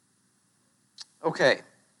Okay.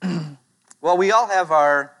 Well, we all have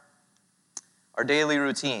our daily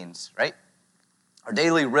routines, right? Our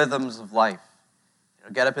daily rhythms of life.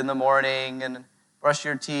 Get up in the morning and brush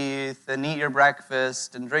your teeth and eat your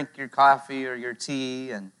breakfast and drink your coffee or your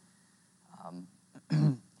tea and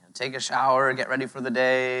take a shower, get ready for the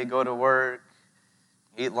day, go to work,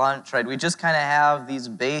 eat lunch, right? We just kind of have these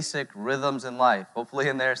basic rhythms in life. Hopefully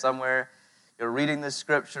in there somewhere, you're reading the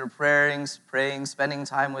scripture, praying, spending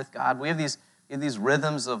time with God. We have these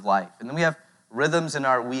rhythms of life. And then we have rhythms in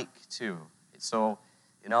our week too. So,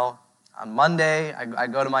 on Monday, I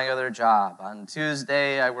go to my other job. On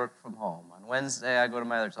Tuesday, I work from home. On Wednesday, I go to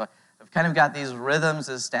my other job. So I've kind of got these rhythms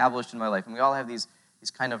established in my life. And we all have these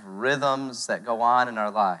kind of rhythms that go on in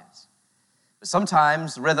our lives. But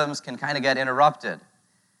sometimes rhythms can kind of get interrupted.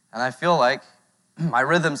 And I feel like my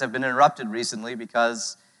rhythms have been interrupted recently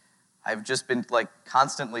because I've just been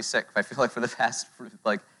constantly sick. I feel like for the past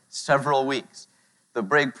several weeks. The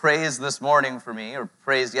big praise this morning for me, or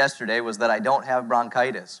praise yesterday, was that I don't have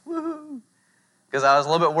bronchitis. Woohoo! Because I was a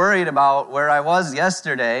little bit worried about where I was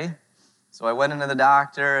yesterday. So I went into the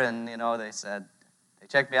doctor and, they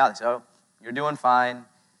checked me out. They said, oh, you're doing fine.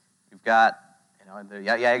 You've got, you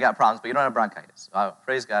got problems, but you don't have bronchitis. So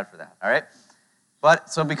praise God for that, all right? But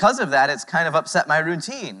so because of that, it's kind of upset my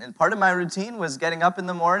routine. And part of my routine was getting up in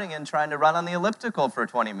the morning and trying to run on the elliptical for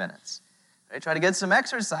 20 minutes. Try to get some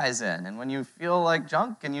exercise in. And when you feel like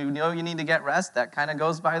junk and you know you need to get rest, that kind of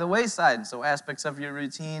goes by the wayside. And so aspects of your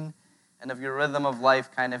routine and of your rhythm of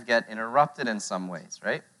life kind of get interrupted in some ways,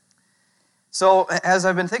 right? So as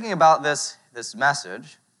I've been thinking about this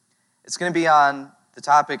message, it's going to be on the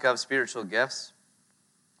topic of spiritual gifts.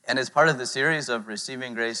 And it's part of the series of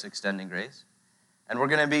Receiving Grace, Extending Grace. And we're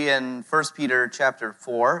going to be in 1 Peter chapter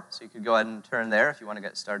 4. So you could go ahead and turn there if you want to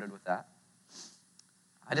get started with that.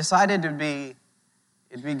 I decided it'd be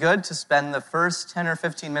good to spend the first 10 or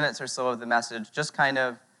 15 minutes or so of the message just kind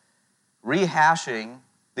of rehashing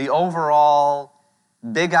the overall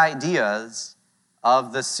big ideas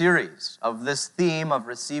of the series, of this theme of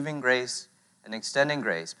receiving grace and extending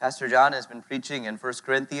grace. Pastor John has been preaching in 1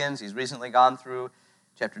 Corinthians. He's recently gone through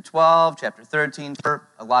chapter 12, chapter 13, for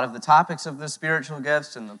a lot of the topics of the spiritual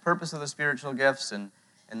gifts and the purpose of the spiritual gifts and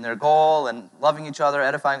their goal and loving each other,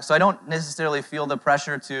 edifying. So I don't necessarily feel the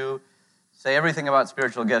pressure to say everything about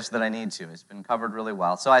spiritual gifts that I need to. It's been covered really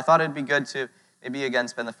well. So I thought it'd be good to maybe, again,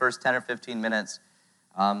 spend the first 10 or 15 minutes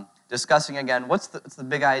discussing, again, what's the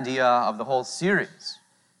big idea of the whole series,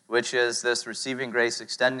 which is this receiving grace,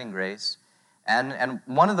 extending grace. And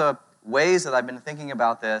one of the ways that I've been thinking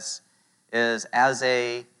about this is as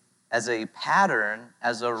a pattern,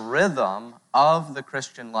 as a rhythm of the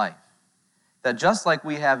Christian life. That just like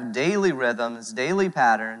we have daily rhythms, daily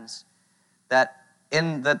patterns, that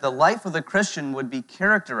the life of the Christian would be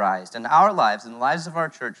characterized, and our lives and the lives of our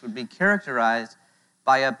church would be characterized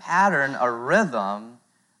by a pattern, a rhythm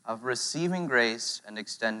of receiving grace and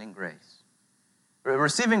extending grace.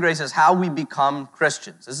 Receiving grace is how we become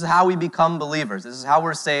Christians. This is how we become believers. This is how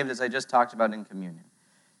we're saved, as I just talked about in communion.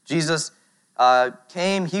 Jesus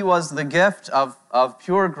came, he was the gift of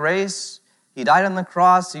pure grace. He died on the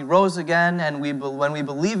cross, he rose again, and when we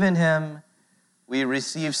believe in him, we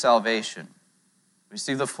receive salvation. We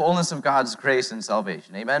receive the fullness of God's grace and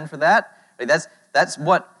salvation. Amen for that? That's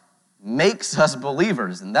what makes us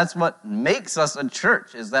believers, and that's what makes us a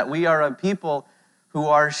church, is that we are a people who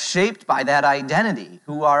are shaped by that identity,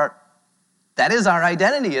 that is our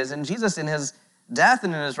identity, is in Jesus, in his death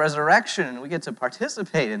and in his resurrection, and we get to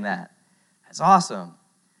participate in that. That's awesome.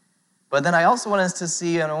 But then I also want us to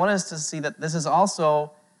see that this is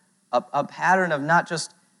also a pattern of not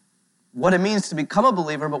just what it means to become a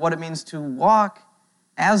believer, but what it means to walk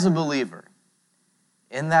as a believer.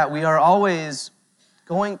 In that we are always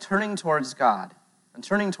turning towards God, and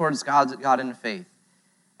turning towards God in faith,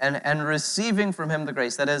 and receiving from him the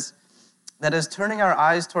grace. That is turning our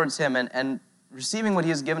eyes towards him and receiving what he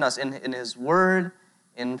has given us in his word,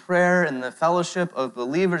 in prayer, in the fellowship of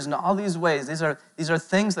believers, in all these ways. These are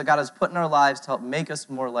things that God has put in our lives to help make us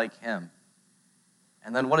more like him.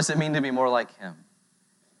 And then what does it mean to be more like him?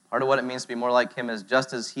 Part of what it means to be more like him is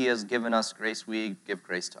just as he has given us grace, we give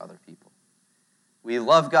grace to other people. We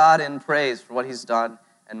love God in praise for what he's done,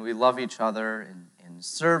 and we love each other in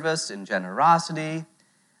service, in generosity,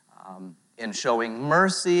 in showing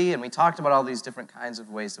mercy. And we talked about all these different kinds of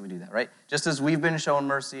ways that we do that, right? Just as we've been shown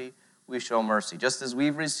mercy, we show mercy. Just as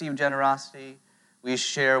we've received generosity, we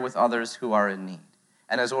share with others who are in need.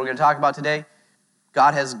 And as we're going to talk about today,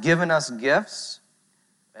 God has given us gifts,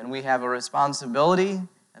 and we have a responsibility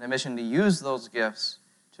and a mission to use those gifts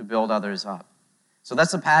to build others up. So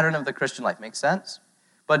that's the pattern of the Christian life. Make sense?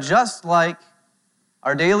 But just like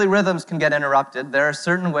Our daily rhythms can get interrupted. There are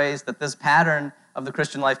certain ways that this pattern of the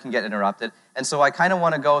Christian life can get interrupted. And so I kind of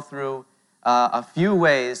want to go through a few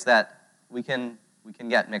ways that we can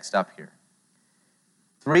get mixed up here.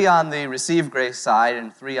 3 on the receive grace side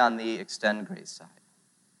and 3 on the extend grace side.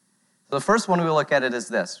 So the first one we look at it is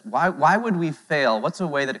this. Why would we fail? What's a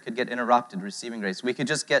way that it could get interrupted, receiving grace? We could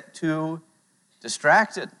just get too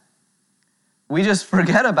distracted. We just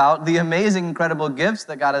forget about the amazing, incredible gifts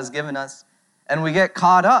that God has given us, and we get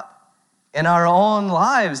caught up in our own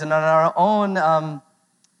lives and in our own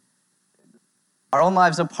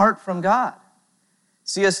lives apart from God.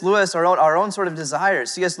 C.S. Lewis, our own sort of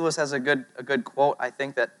desires. C.S. Lewis has a good quote, I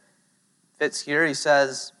think, that fits here. He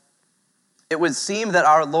says, "It would seem that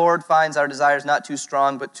our Lord finds our desires not too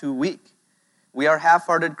strong, but too weak. We are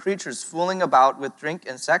half-hearted creatures fooling about with drink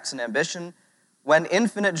and sex and ambition when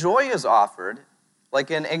infinite joy is offered, like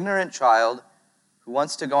an ignorant child who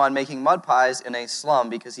wants to go on making mud pies in a slum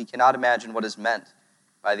because he cannot imagine what is meant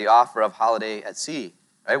by the offer of holiday at sea."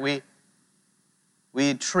 Right?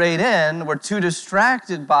 We trade in, we're too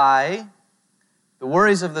distracted by the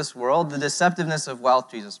worries of this world, the deceptiveness of wealth,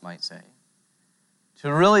 Jesus might say,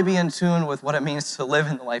 to really be in tune with what it means to live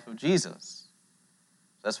in the life of Jesus.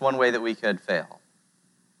 That's one way that we could fail.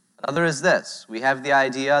 Another is this. We have the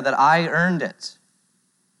idea that I earned it.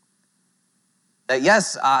 That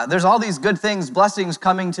yes, there's all these good things, blessings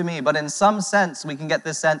coming to me, but in some sense, we can get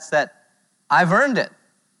this sense that I've earned it.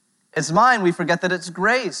 It's mine. We forget that it's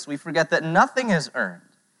grace. We forget that nothing is earned,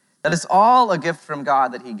 that it's all a gift from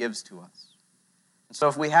God that he gives to us. And so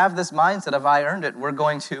if we have this mindset of I earned it, we're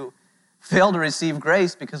going to fail to receive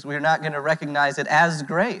grace because we're not going to recognize it as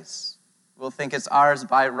grace. We'll think it's ours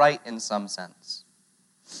by right in some sense.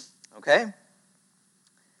 Okay?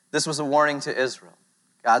 This was a warning to Israel.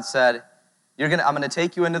 God said, I'm going to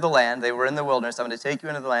take you into the land. They were in the wilderness. I'm going to take you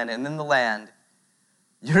into the land. And in the land,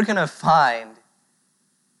 you're going to find,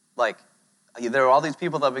 there are all these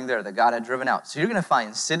people living there that God had driven out. So you're going to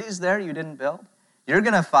find cities there you didn't build. You're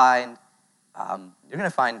going to find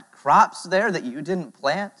crops there that you didn't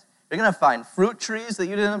plant. You're going to find fruit trees that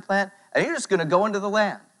you didn't plant. And you're just going to go into the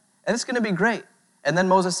land. And it's going to be great. And then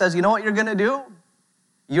Moses says, you know what you're going to do?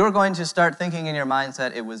 You're going to start thinking in your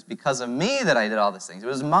mindset, it was because of me that I did all these things. It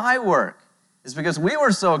was my work. It's because we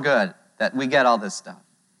were so good that we get all this stuff.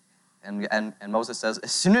 And Moses says,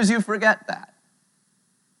 as soon as you forget that,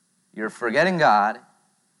 you're forgetting God,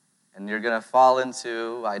 and you're going to fall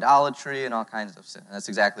into idolatry and all kinds of sin. And that's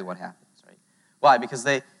exactly what happens, right? Why? Because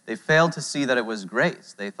they failed to see that it was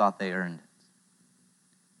grace. They thought they earned it.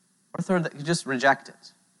 Or third, that you just reject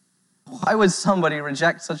it. Why would somebody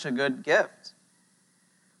reject such a good gift?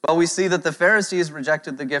 Well, we see that the Pharisees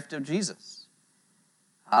rejected the gift of Jesus.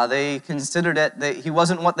 They considered it that he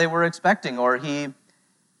wasn't what they were expecting, or he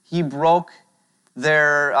broke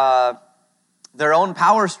their own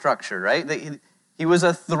power structure, right? He was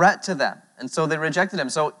a threat to them, and so they rejected him.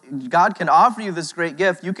 So God can offer you this great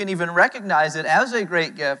gift. You can even recognize it as a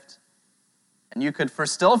great gift, and you could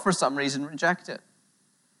still, for some reason, reject it.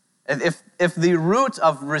 If the root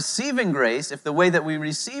of receiving grace, if the way that we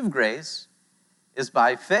receive grace is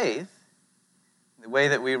by faith, the way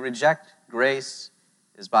that we reject grace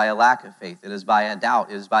is by a lack of faith. It is by a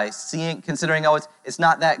doubt. It is by considering, it's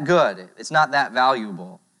not that good. It's not that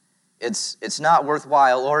valuable. It's not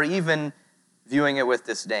worthwhile, or even viewing it with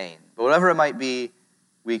disdain. But whatever it might be,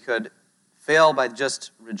 we could fail by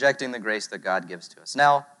just rejecting the grace that God gives to us.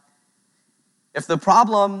 Now, if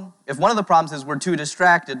one of the problems is we're too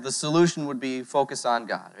distracted, the solution would be focus on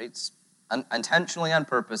God. Right? Intentionally, on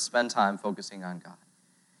purpose, spend time focusing on God.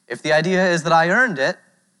 If the idea is that I earned it,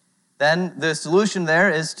 then the solution there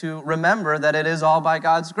is to remember that it is all by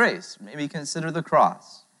God's grace. Maybe consider the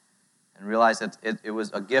cross and realize that it was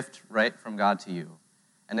a gift right from God to you.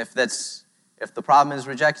 And if the problem is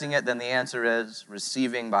rejecting it, then the answer is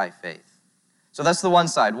receiving by faith. So that's the one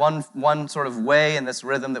side, one sort of way in this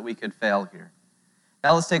rhythm that we could fail here.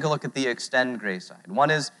 Now let's take a look at the extend grace side. One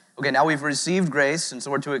is, okay, now we've received grace, and so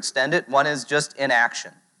we're to extend it. One is just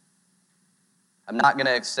inaction. I'm not going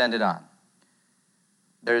to extend it on.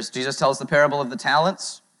 Jesus tells the parable of the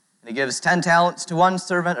talents, and he gives 10 talents to one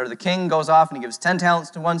servant, or the king goes off and he gives 10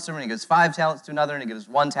 talents to one servant, he gives 5 talents to another, and he gives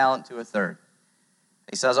 1 talent to a third.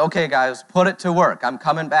 He says, okay, guys, put it to work. I'm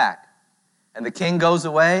coming back. And the king goes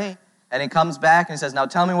away, and he comes back, and he says, now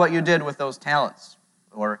tell me what you did with those talents,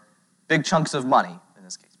 or big chunks of money, in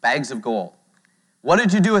this case, bags of gold. What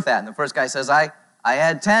did you do with that? And the first guy says, I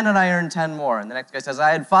had 10 and I earned 10 more. And the next guy says,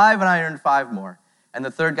 I had 5 and I earned 5 more. And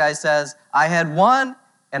the third guy says, I had 1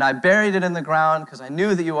 and I buried it in the ground because I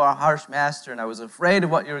knew that you were a harsh master and I was afraid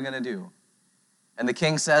of what you were going to do. And the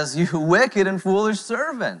king says, you wicked and foolish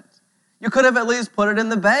servant. You could have at least put it in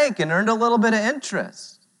the bank and earned a little bit of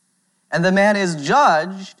interest. And the man is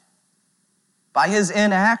judged by his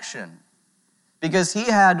inaction because he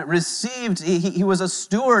had received, he was a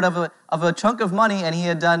steward of a chunk of money and he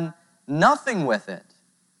had done nothing with it.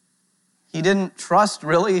 He didn't trust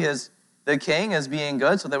really the king as being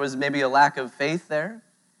good, so there was maybe a lack of faith there.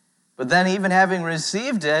 But then even having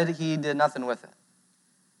received it, he did nothing with it.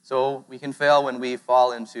 So we can fail when we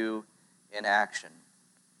fall into inaction.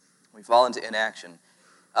 We fall into inaction.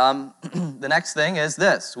 The next thing is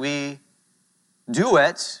this. We do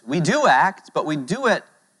act, but we do it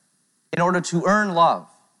in order to earn love.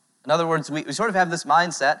 In other words, we sort of have this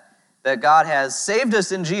mindset that God has saved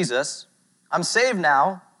us in Jesus. I'm saved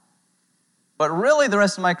now, but really the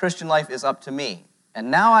rest of my Christian life is up to me. And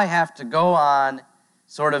now I have to go on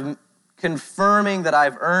sort of confirming that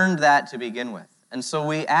I've earned that to begin with. And so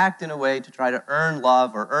we act in a way to try to earn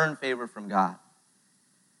love or earn favor from God.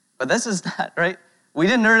 But this is not, right? We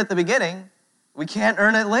didn't earn it at the beginning. We can't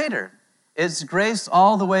earn it later. It's grace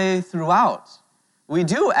all the way throughout. We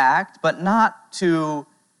do act, but not to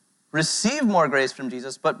receive more grace from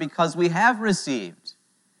Jesus, but because we have received.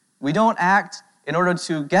 We don't act in order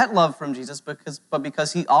to get love from Jesus, but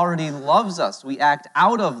because he already loves us. We act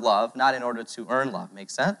out of love, not in order to earn love. Make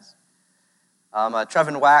sense?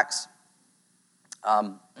 Trevin Wax,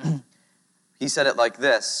 he said it like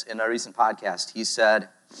this in a recent podcast. He said,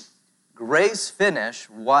 grace finishes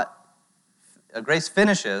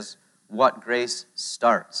what grace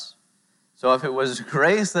starts. So if it was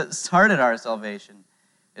grace that started our salvation,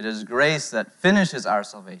 it is grace that finishes our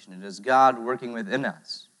salvation. It is God working within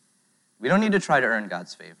us. We don't need to try to earn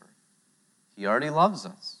God's favor. He already loves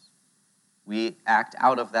us. We act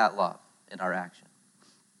out of that love in our action.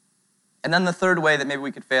 And then the third way that maybe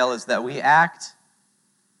we could fail is that we act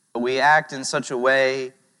in such a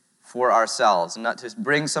way for ourselves, and not to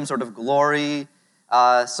bring some sort of glory,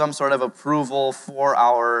 some sort of approval for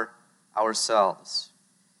ourselves.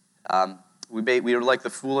 We are like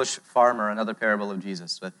the foolish farmer, another parable of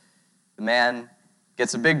Jesus. But the man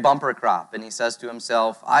gets a big bumper crop, and he says to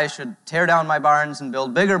himself, I should tear down my barns and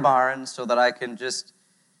build bigger barns so that I can just,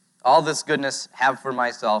 all this goodness, have for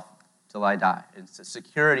myself till I die. It's a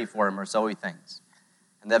security for him, or so he thinks.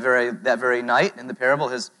 And that very night in the parable,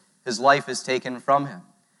 his life is taken from him.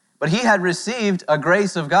 But he had received a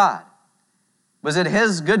grace of God. Was it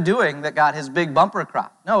his good doing that got his big bumper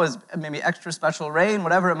crop? No, it was maybe extra special rain,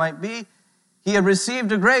 whatever it might be. He had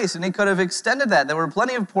received a grace, and he could have extended that. There were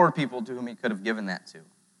plenty of poor people to whom he could have given that to.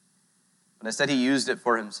 But instead, he used it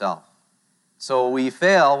for himself. So we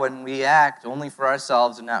fail when we act only for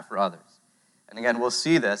ourselves and not for others. And again, we'll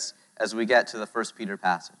see this as we get to the 1 Peter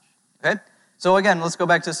passage. Okay? So again, let's go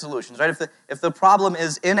back to solutions, right? If the problem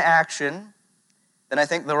is inaction, then I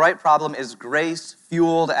think the right problem is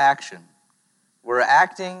grace-fueled action. We're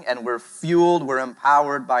acting and we're fueled, we're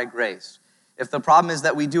empowered by grace. If the problem is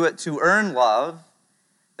that we do it to earn love,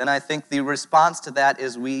 then I think the response to that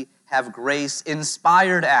is we have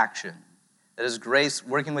grace-inspired action. That is grace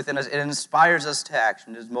working within us. It inspires us to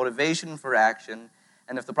action. It is motivation for action.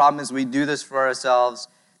 And if the problem is we do this for ourselves,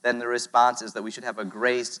 then the response is that we should have a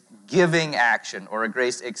grace-giving action or a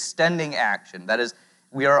grace-extending action. That is,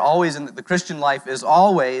 we are always, in the Christian life is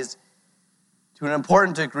always, to an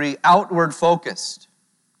important degree, outward focused,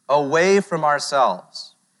 away from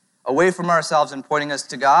ourselves in pointing us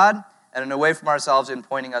to God, and away from ourselves in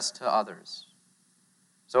pointing us to others.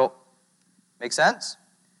 So, make sense?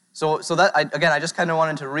 So that, I just kind of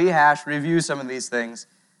wanted to review some of these things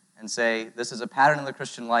and say, this is a pattern in the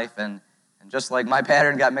Christian life, and just like my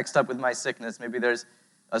pattern got mixed up with my sickness, maybe there's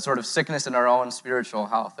a sort of sickness in our own spiritual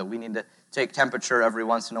health that we need to take temperature every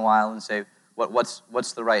once in a while and say,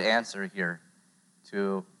 what's the right answer here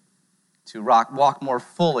to walk more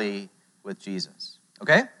fully with Jesus?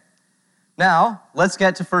 Okay? Now, let's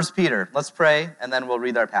get to 1 Peter. Let's pray, and then we'll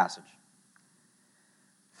read our passage.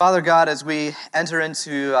 Father God, as we enter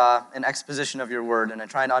into an exposition of your word and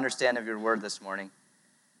trying to understand of your word this morning,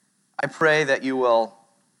 I pray that you will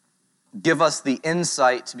give us the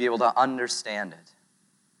insight to be able to understand it.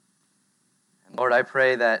 And Lord, I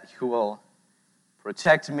pray that you will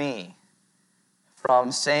protect me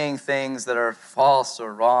from saying things that are false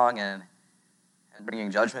or wrong and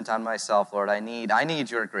bringing judgment on myself. Lord, I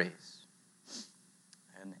need your grace.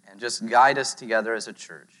 And just guide us together as a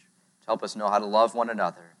church to help us know how to love one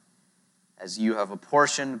another. As you have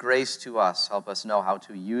apportioned grace to us, help us know how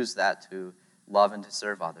to use that to love and to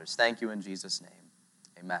serve others. Thank you in Jesus' name.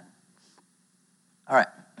 Amen. All right,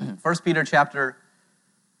 1 Peter chapter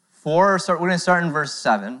 4, we're going to start in verse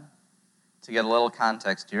 7 to get a little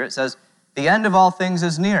context here. It says, the end of all things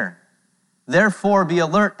is near. Therefore, be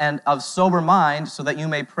alert and of sober mind so that you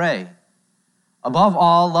may pray. Above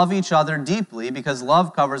all, love each other deeply because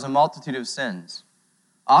love covers a multitude of sins.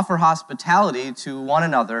 Offer hospitality to one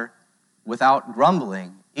another without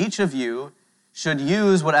grumbling. Each of you should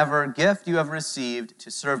use whatever gift you have received to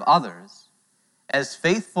serve others as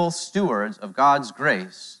faithful stewards of God's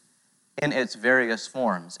grace in its various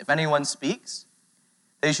forms. If anyone speaks,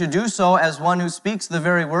 they should do so as one who speaks the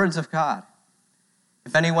very words of God.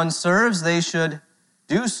 If anyone serves, they should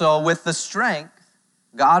do so with the strength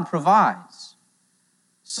God provides,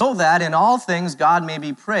 so that in all things God may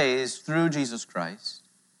be praised through Jesus Christ.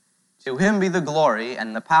 To him be the glory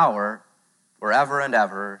and the power forever and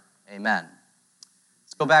ever. Amen.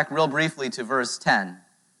 Let's go back real briefly to verse 10.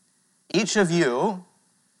 Each of you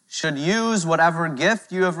should use whatever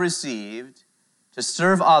gift you have received to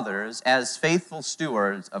serve others as faithful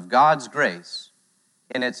stewards of God's grace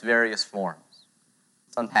in its various forms.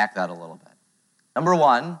 Let's unpack that a little bit. Number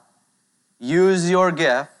one, use your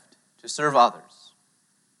gift to serve others.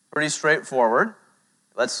 Pretty straightforward.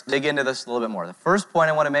 Let's dig into this a little bit more. The first point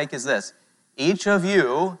I want to make is this. Each of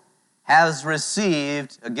you has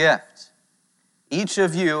received a gift. Each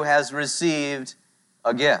of you has received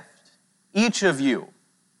a gift. Each of you.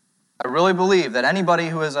 I really believe that anybody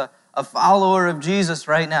who is a follower of Jesus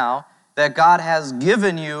right now, that God has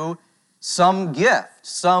given you some gift,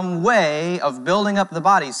 some way of building up the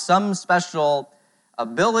body, some special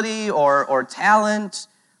ability or talent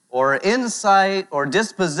or insight or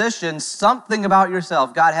disposition, something about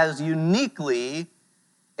yourself. God has uniquely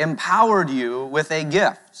empowered you with a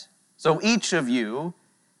gift. So each of you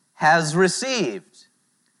has received.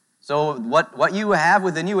 So what you have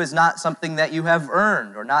within you is not something that you have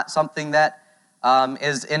earned or not something that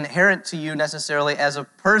is inherent to you necessarily as a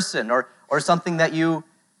person or something that you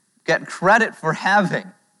get credit for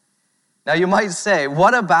having. Now you might say,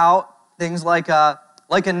 what about things like a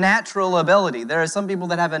natural ability? There are some people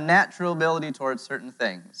that have a natural ability towards certain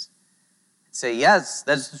things. I'd say, yes,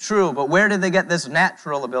 that's true, but where did they get this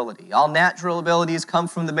natural ability? All natural abilities come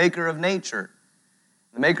from the maker of nature,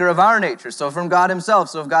 the maker of our nature, so from God himself.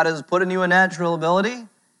 So if God has put in you a natural ability,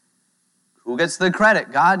 who gets the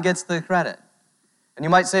credit? God gets the credit. And you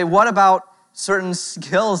might say, what about certain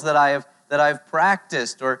skills that I've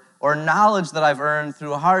practiced or knowledge that I've earned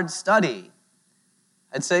through hard study?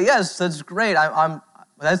 I'd say, yes, that's great. I'm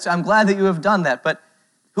glad that you have done that. But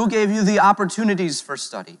who gave you the opportunities for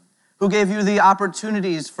study? Who gave you the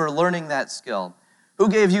opportunities for learning that skill? Who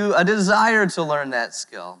gave you a desire to learn that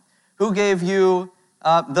skill? Who gave you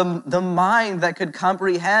the mind that could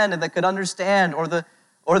comprehend and that could understand, or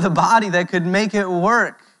the body that could make it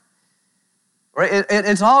work? Right?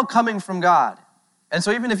 It's all coming from God. And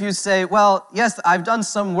so even if you say, well, yes, I've done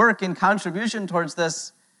some work in contribution towards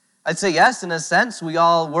this, I'd say yes, in a sense, we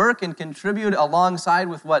all work and contribute alongside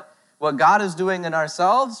with what God is doing in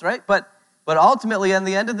ourselves, right? But ultimately, at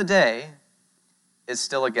the end of the day, it's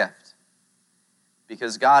still a gift.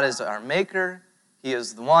 Because God is our maker. He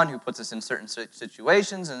is the one who puts us in certain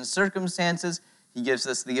situations and circumstances. He gives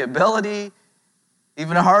us the ability,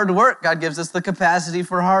 even hard work. God gives us the capacity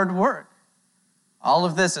for hard work. All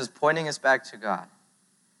of this is pointing us back to God.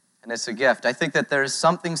 And it's a gift. I think that there's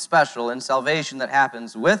something special in salvation that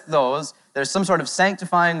happens with those. There's some sort of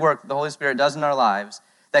sanctifying work that the Holy Spirit does in our lives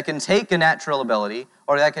that can take a natural ability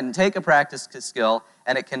or that can take a practice skill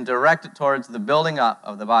and it can direct it towards the building up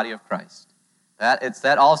of the body of Christ.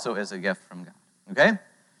 That also is a gift from God. Okay?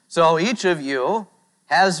 So each of you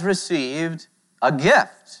has received a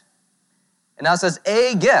gift. And now it says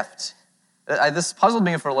a gift. This puzzled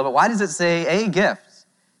me for a little bit. Why does it say a gift?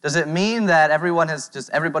 Does it mean that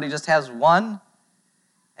everybody just has one?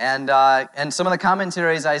 And some of the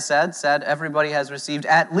commentaries I said everybody has received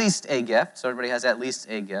at least a gift. So everybody has at least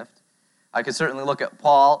a gift. I could certainly look at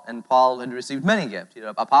Paul, and Paul had received many gifts.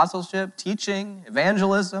 Apostleship, teaching,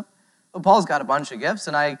 evangelism. But Paul's got a bunch of gifts,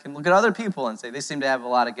 and I can look at other people and say they seem to have a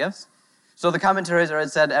lot of gifts. So the commentaries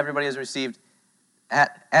had said everybody has received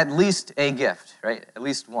at least a gift, right? At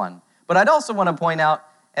least one. But I'd also want to point out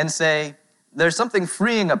and say there's something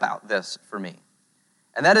freeing about this for me.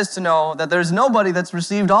 And that is to know that there's nobody that's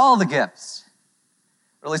received all the gifts.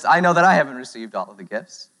 Or at least I know that I haven't received all of the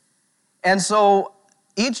gifts. And so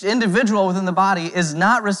each individual within the body is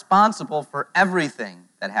not responsible for everything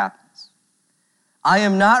that happens. I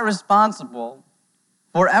am not responsible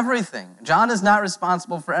for everything. John is not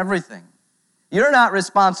responsible for everything. You're not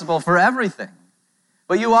responsible for everything.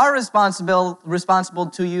 But you are responsible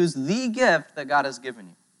to use the gift that God has given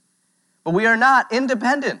you. But we are not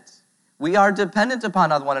independent. We are dependent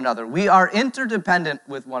upon one another. We are interdependent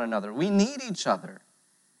with one another. We need each other.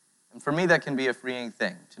 And for me, that can be a freeing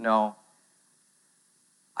thing to know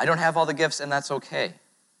I don't have all the gifts, and that's okay.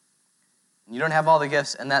 You don't have all the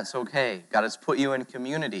gifts, and that's okay. God has put you in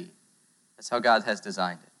community. That's how God has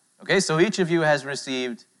designed it. Okay, so each of you has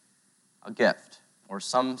received a gift or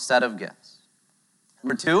some set of gifts.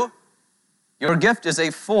 Number 2, your gift is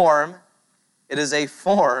a form. It is a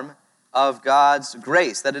form of God's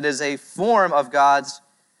grace, that it is a form of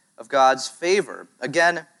God's favor.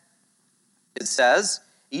 Again, it says,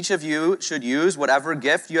 each of you should use whatever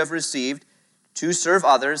gift you have received to serve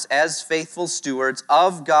others as faithful stewards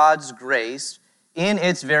of God's grace in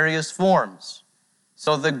its various forms.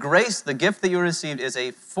 So the grace, the gift that you received is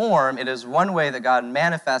a form. It is one way that God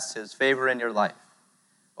manifests his favor in your life,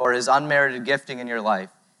 or his unmerited gifting in your life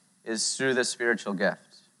is through the spiritual gift.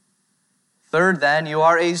 Third, then, you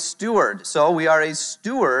are a steward. So we are a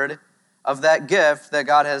steward of that gift that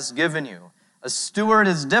God has given you. A steward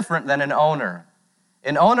is different than an owner.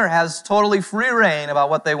 An owner has totally free reign about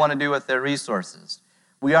what they want to do with their resources.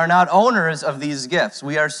 We are not owners of these gifts.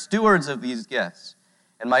 We are stewards of these gifts.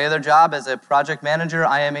 In my other job as a project manager,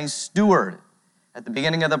 I am a steward. At the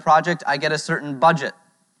beginning of the project, I get a certain budget,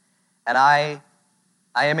 and I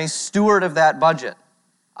am a steward of that budget.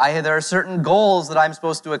 There are certain goals that I'm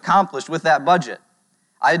supposed to accomplish with that budget.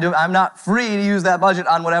 I'm not free to use that budget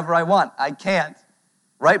on whatever I want. I can't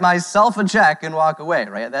write myself a check and walk away,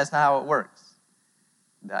 right? That's not how it works.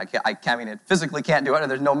 I mean, it physically can't do it,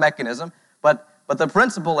 and there's no mechanism. But the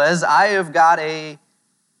principle is, I've got a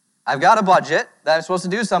budget that I'm supposed to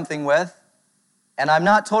do something with, and I'm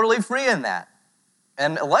not totally free in that.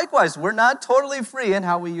 And likewise, we're not totally free in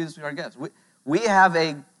how we use our gifts. We have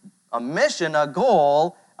a mission, a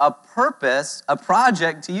goal, a purpose, a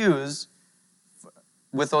project to use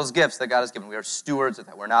with those gifts that God has given. We are stewards of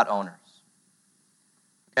that. We're not owners.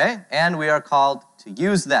 Okay? And we are called to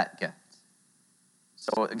use that gift.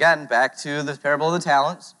 So again, back to the parable of the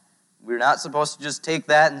talents. We're not supposed to just take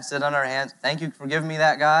that and sit on our hands. Thank you for giving me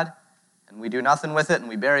that, God. And we do nothing with it and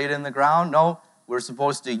we bury it in the ground. No, we're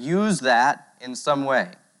supposed to use that in some way.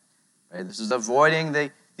 Right? This is avoiding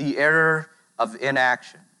the error of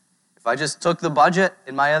inaction. If I just took the budget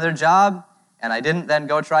in my other job and I didn't then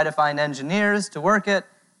go try to find engineers to work it,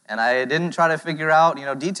 and I didn't try to figure out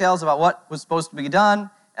details about what was supposed to be done,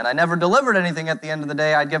 and I never delivered anything at the end of the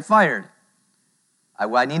day, I'd get fired.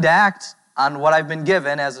 I need to act on what I've been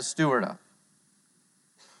given as a steward of.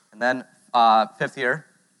 And then, 5th here,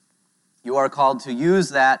 you are called to use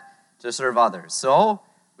that to serve others. So,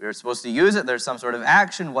 we're supposed to use it. There's some sort of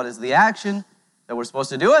action. What is the action that we're supposed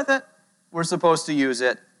to do with it? We're supposed to use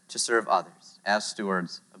it to serve others as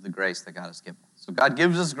stewards of the grace that God has given us. So God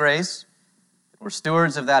gives us grace. We're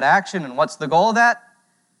stewards of that action. And what's the goal of that?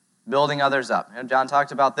 Building others up. John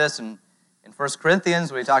talked about this in 1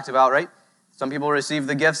 Corinthians. We talked about, right? Some people receive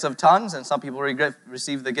the gifts of tongues, and some people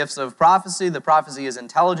receive the gifts of prophecy. The prophecy is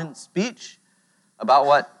intelligent speech about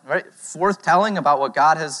forthtelling about what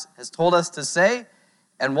God has told us to say.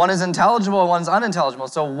 And one is intelligible and one's unintelligible.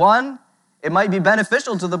 So one, it might be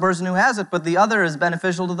beneficial to the person who has it, but the other is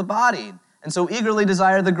beneficial to the body. And so eagerly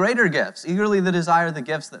desire the greater gifts. Eagerly desire the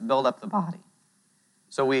gifts that build up the body.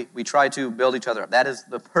 So we try to build each other up. That is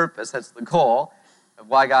the purpose, that's the goal of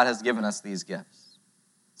why God has given us these gifts.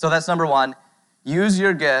 So that's number 1. Use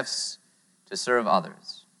your gifts to serve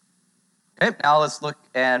others. Okay, now let's look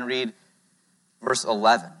and read verse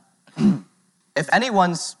 11. If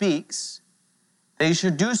anyone speaks, they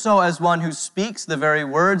should do so as one who speaks the very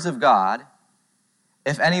words of God.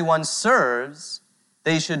 If anyone serves,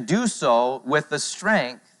 they should do so with the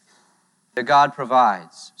strength that God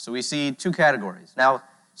provides. So we see 2 categories. Now,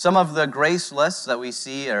 some of the grace lists that we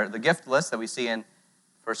see, or the gift lists that we see in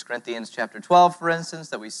 1 Corinthians chapter 12, for instance,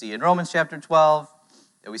 that we see in Romans chapter 12,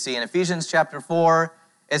 that we see in Ephesians chapter 4,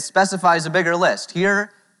 it specifies a bigger list.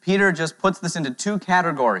 Here, Peter just puts this into 2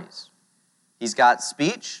 categories. He's got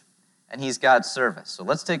speech and he's got service. So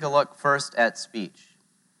let's take a look first at speech.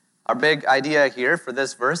 Our big idea here for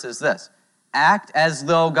this verse is this: act as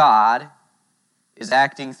though God is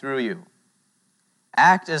acting through you.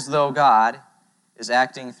 Act as though God is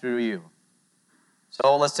acting through you.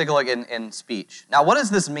 So let's take a look in speech. Now, what does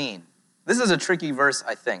this mean? This is a tricky verse,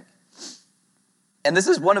 I think. And this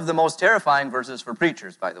is one of the most terrifying verses for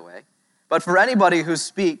preachers, by the way. But for anybody who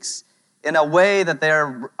speaks in a way that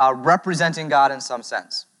they're representing God in some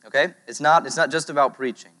sense, okay? It's not just about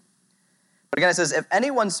preaching. But again, it says, if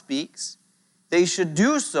anyone speaks, they should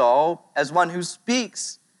do so as one who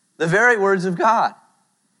speaks the very words of God.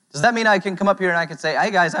 Does that mean I can come up here and I can say,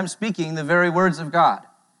 hey guys, I'm speaking the very words of God,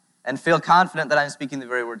 and feel confident that I'm speaking the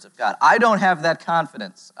very words of God? I don't have that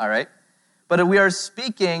confidence, all right? But if we are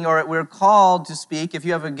speaking, or we're called to speak, if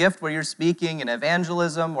you have a gift where you're speaking in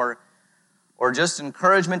evangelism or just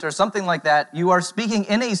encouragement or something like that, you are speaking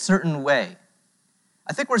in a certain way.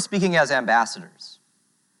 I think we're speaking as ambassadors.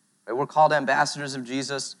 Right? We're called ambassadors of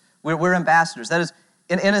Jesus. We're ambassadors. That is,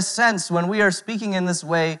 in a sense, when we are speaking in this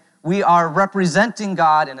way, we are representing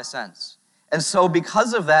God in a sense. And so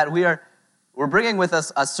because of that, we're bringing with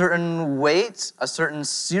us a certain weight, a certain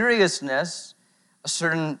seriousness, a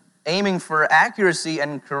certain aiming for accuracy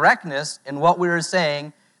and correctness in what we are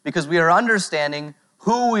saying, because we are understanding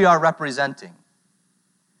who we are representing.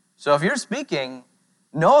 So if you're speaking,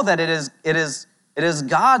 know that it is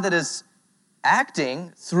God that is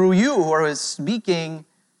acting through you, or is speaking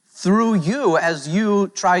through you as you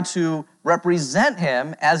try to represent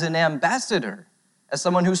him as an ambassador, as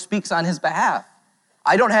someone who speaks on his behalf.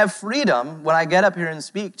 I don't have freedom when I get up here and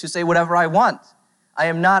speak to say whatever I want. I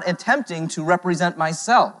am not attempting to represent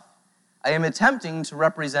myself. I am attempting to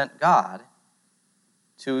represent God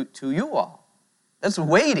to you all. That's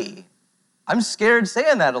weighty. I'm scared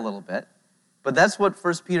saying that a little bit, but that's what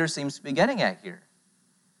 1 Peter seems to be getting at here.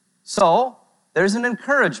 So, there's an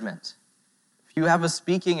encouragement. If you have a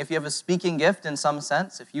speaking gift in some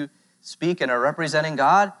sense, if you speak and are representing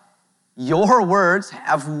God, your words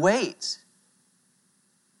have weight.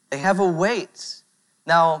 They have a weight.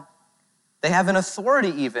 Now, they have an authority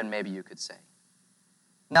even, maybe you could say.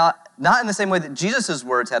 Now, not in the same way that Jesus'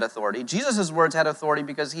 words had authority. Jesus' words had authority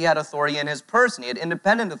because he had authority in his person. He had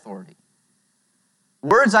independent authority.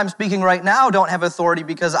 Words I'm speaking right now don't have authority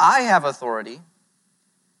because I have authority.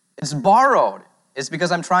 It's borrowed. It's because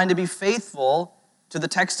I'm trying to be faithful to the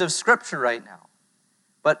text of Scripture right now.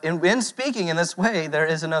 But in speaking in this way, there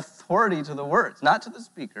is an authority to the words, not to the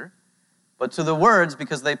speaker, but to the words,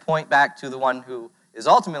 because they point back to the one who is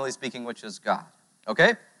ultimately speaking, which is God.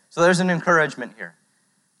 Okay? So there's an encouragement here.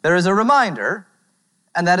 There is a reminder,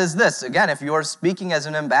 and that is this. Again, if you are speaking as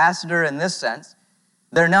an ambassador in this sense,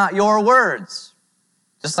 they're not your words.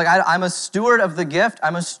 Just like I'm a steward of the gift,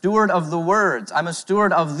 I'm a steward of the words. I'm a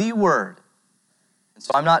steward of the word. And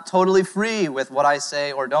so I'm not totally free with what I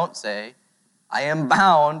say or don't say. I am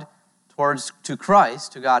bound to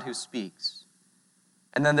Christ, to God who speaks.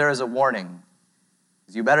 And then there is a warning.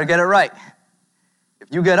 You better get it right. If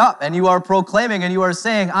you get up and you are proclaiming and you are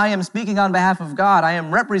saying, I am speaking on behalf of God, I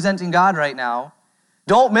am representing God right now,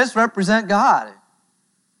 don't misrepresent God.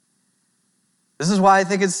 This is why I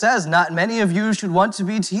think it says, not many of you should want to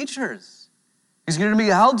be teachers, because you're going to be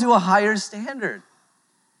held to a higher standard,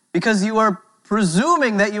 because you are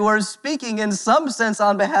presuming that you are speaking in some sense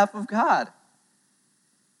on behalf of God.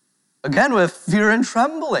 Again, with fear and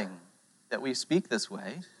trembling that we speak this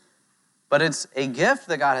way, but it's a gift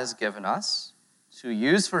that God has given us to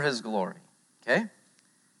use for his glory, okay?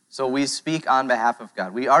 So we speak on behalf of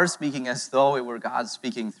God. We are speaking as though it were God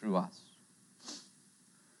speaking through us.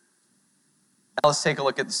 Now let's take a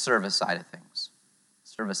look at the service side of things.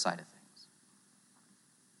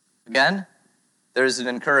 Again, there's an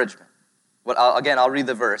encouragement. I'll read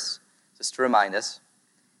the verse just to remind us.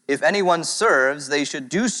 If anyone serves, they should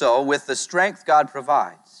do so with the strength God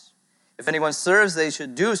provides. If anyone serves, they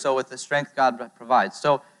should do so with the strength God provides.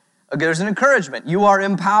 So there's an encouragement. You are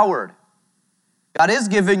empowered. God is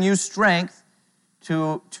giving you strength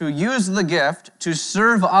to use the gift to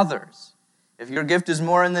serve others. If your gift is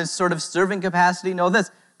more in this sort of serving capacity, know this.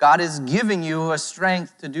 God is giving you a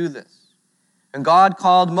strength to do this. And God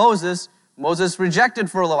called Moses. Moses rejected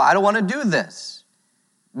for a little while. I don't want to do this.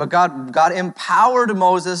 But God empowered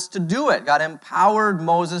Moses to do it. God empowered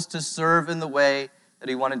Moses to serve in the way that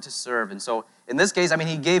he wanted to serve. And so in this case,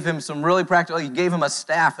 he gave him some really practical, he gave him a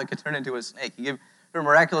staff that could turn into a snake. He gave him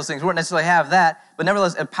miraculous things. We wouldn't necessarily have that, but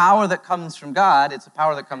nevertheless, a power that comes from God, it's a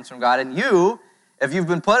power that comes from God. And you, if you've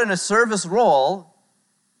been put in a service role,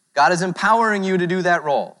 God is empowering you to do that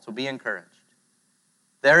role. So be encouraged.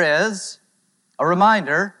 There is a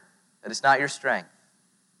reminder that it's not your strength.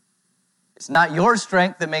 It's not your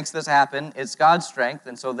strength that makes this happen. It's God's strength.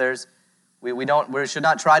 And so we should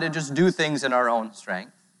not try to just do things in our own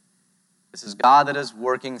strength. This is God that is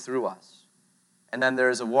working through us. And then there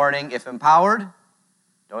is a warning, if empowered,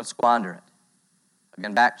 don't squander it.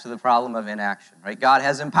 Again, back to the problem of inaction, right? God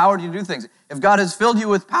has empowered you to do things. If God has filled you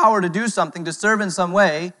with power to do something, to serve in some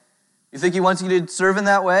way, you think he wants you to serve in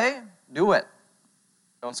that way? Do it.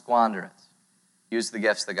 Don't squander it. Use the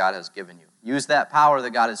gifts that God has given you. Use that power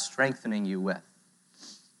that God is strengthening you with.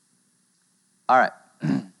 All right.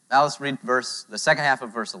 Now let's read the second half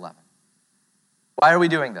of verse 11. Why are we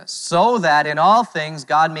doing this? So that in all things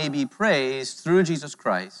God may be praised through Jesus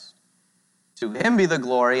Christ. To him be the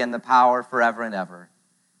glory and the power forever and ever.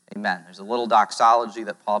 Amen. There's a little doxology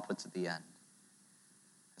that Paul puts at the end.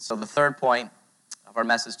 So the third point of our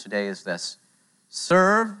message today is this: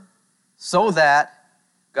 serve so that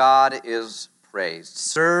God is praised.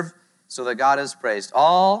 Serve so that God is praised.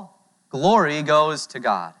 All glory goes to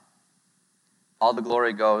God. All the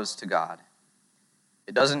glory goes to God.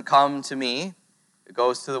 It doesn't come to me. It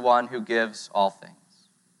goes to the one who gives all things.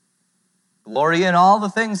 Glory in all the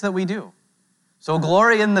things that we do. So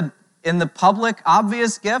glory in the public,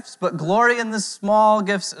 obvious gifts, but glory in the small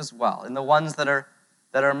gifts as well, in the ones that are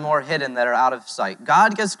more hidden, that are out of sight.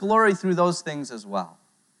 God gets glory through those things as well.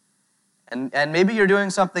 And maybe you're doing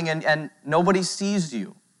something and nobody sees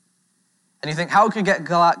you. And you think, how could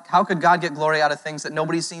God get glory out of things that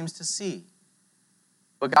nobody seems to see?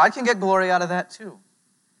 But God can get glory out of that too.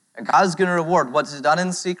 And God's going to reward what's done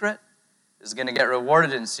in secret is going to get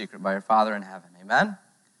rewarded in secret by your Father in heaven. Amen?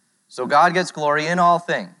 So God gets glory in all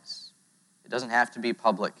things. It doesn't have to be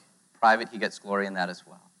public. Private, he gets glory in that as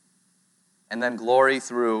well. And then glory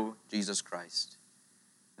through Jesus Christ.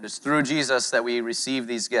 It is through Jesus that we receive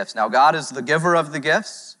these gifts. Now, God is the giver of the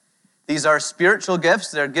gifts. These are spiritual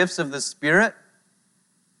gifts. They're gifts of the Spirit.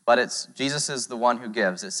 But Jesus is the one who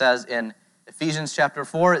gives. It says in Ephesians chapter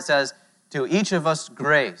 4, it says, to each of us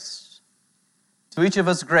grace. To each of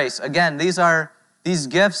us grace. Again, these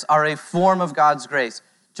gifts are a form of God's grace.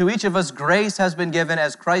 To each of us grace has been given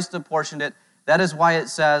as Christ apportioned it. That is why it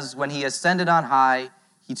says, when he ascended on high,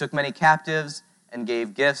 he took many captives and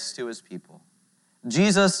gave gifts to his people.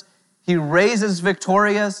 Jesus, he raises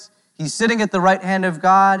victorious. He's sitting at the right hand of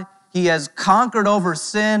God. He has conquered over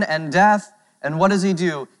sin and death. And what does he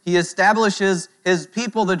do? He establishes his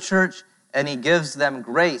people, the church, and he gives them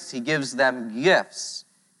grace. He gives them gifts.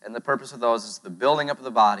 And the purpose of those is the building up of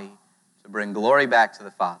the body to bring glory back to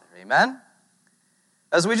the Father. Amen?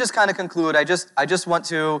 As we just kind of conclude, I just want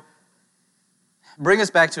to bring us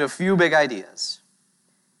back to a few big ideas.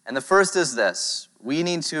 And the first is this: we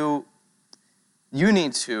all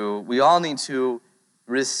need to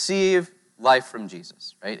receive life from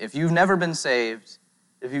Jesus, right? If you've never been saved,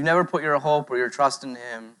 if you've never put your hope or your trust in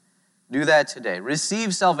him, do that today.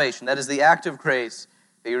 Receive salvation. That is the act of grace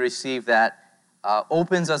that you receive that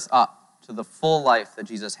opens us up to the full life that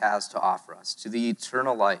Jesus has to offer us, to the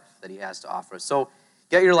eternal life that he has to offer us. So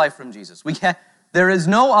get your life from Jesus. There is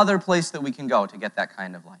no other place that we can go to get that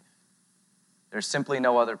kind of life. There's simply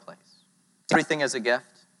no other place. Everything is a gift.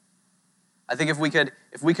 I think if we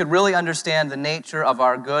could really understand the nature of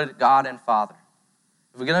our good God and Father,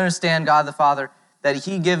 if we can understand God the Father, that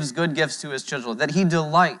he gives good gifts to his children, that he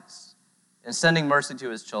delights in sending mercy to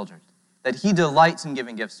his children, that he delights in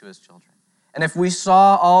giving gifts to his children. And if we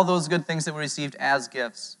saw all those good things that we received as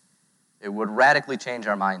gifts, it would radically change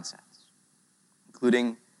our mindsets,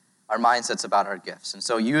 including our mindsets about our gifts. And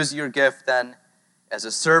so use your gift then as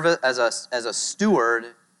a servant, as a steward,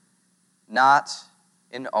 not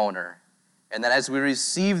an owner. And then as we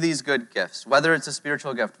receive these good gifts, whether it's a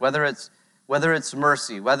spiritual gift, whether it's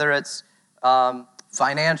mercy, whether it's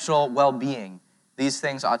financial well-being, these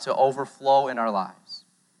things ought to overflow in our lives.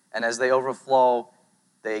 And as they overflow,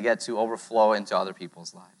 they get to overflow into other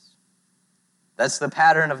people's lives. That's the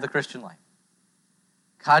pattern of the Christian life.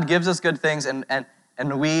 God gives us good things, and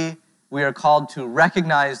we are called to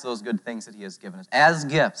recognize those good things that he has given us as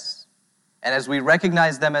gifts. And as we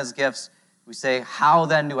recognize them as gifts, we say, how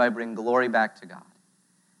then do I bring glory back to God?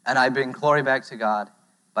 And I bring glory back to God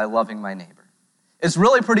by loving my neighbor. It's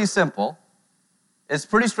really pretty simple. It's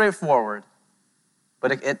pretty straightforward,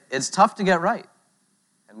 but it's tough to get right.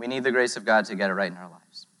 And we need the grace of God to get it right in our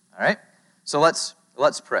lives. All right? So let's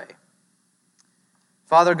pray.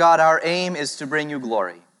 Father God, our aim is to bring you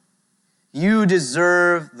glory. You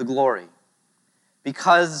deserve the glory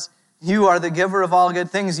because you are the giver of all good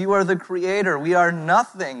things. You are the creator. We are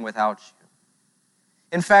nothing without you.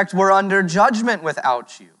 In fact, we're under judgment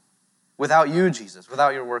without you, Jesus,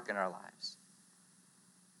 without your work in our lives.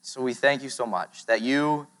 So we thank you so much that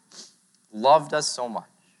you loved us so much.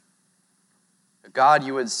 That God,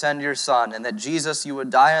 you would send your Son, and that Jesus, you would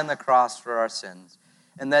die on the cross for our sins.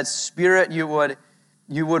 And that Spirit, you would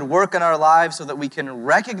work in our lives so that we can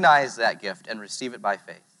recognize that gift and receive it by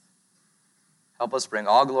faith. Help us bring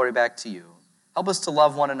all glory back to you. Help us to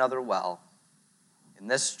love one another well in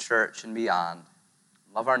this church and beyond.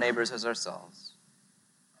 Love our neighbors as ourselves.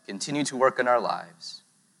 Continue to work in our lives.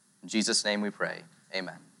 In Jesus' name we pray.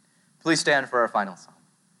 Amen. Please stand for our final song.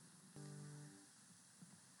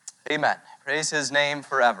 Amen. Praise his name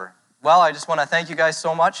forever. Well, I just want to thank you guys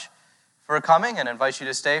so much for coming and invite you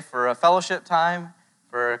to stay for a fellowship time,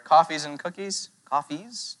 for coffees and cookies.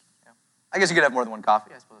 Coffees? Yeah. I guess you could have more than one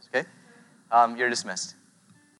coffee, I suppose, okay? You're dismissed.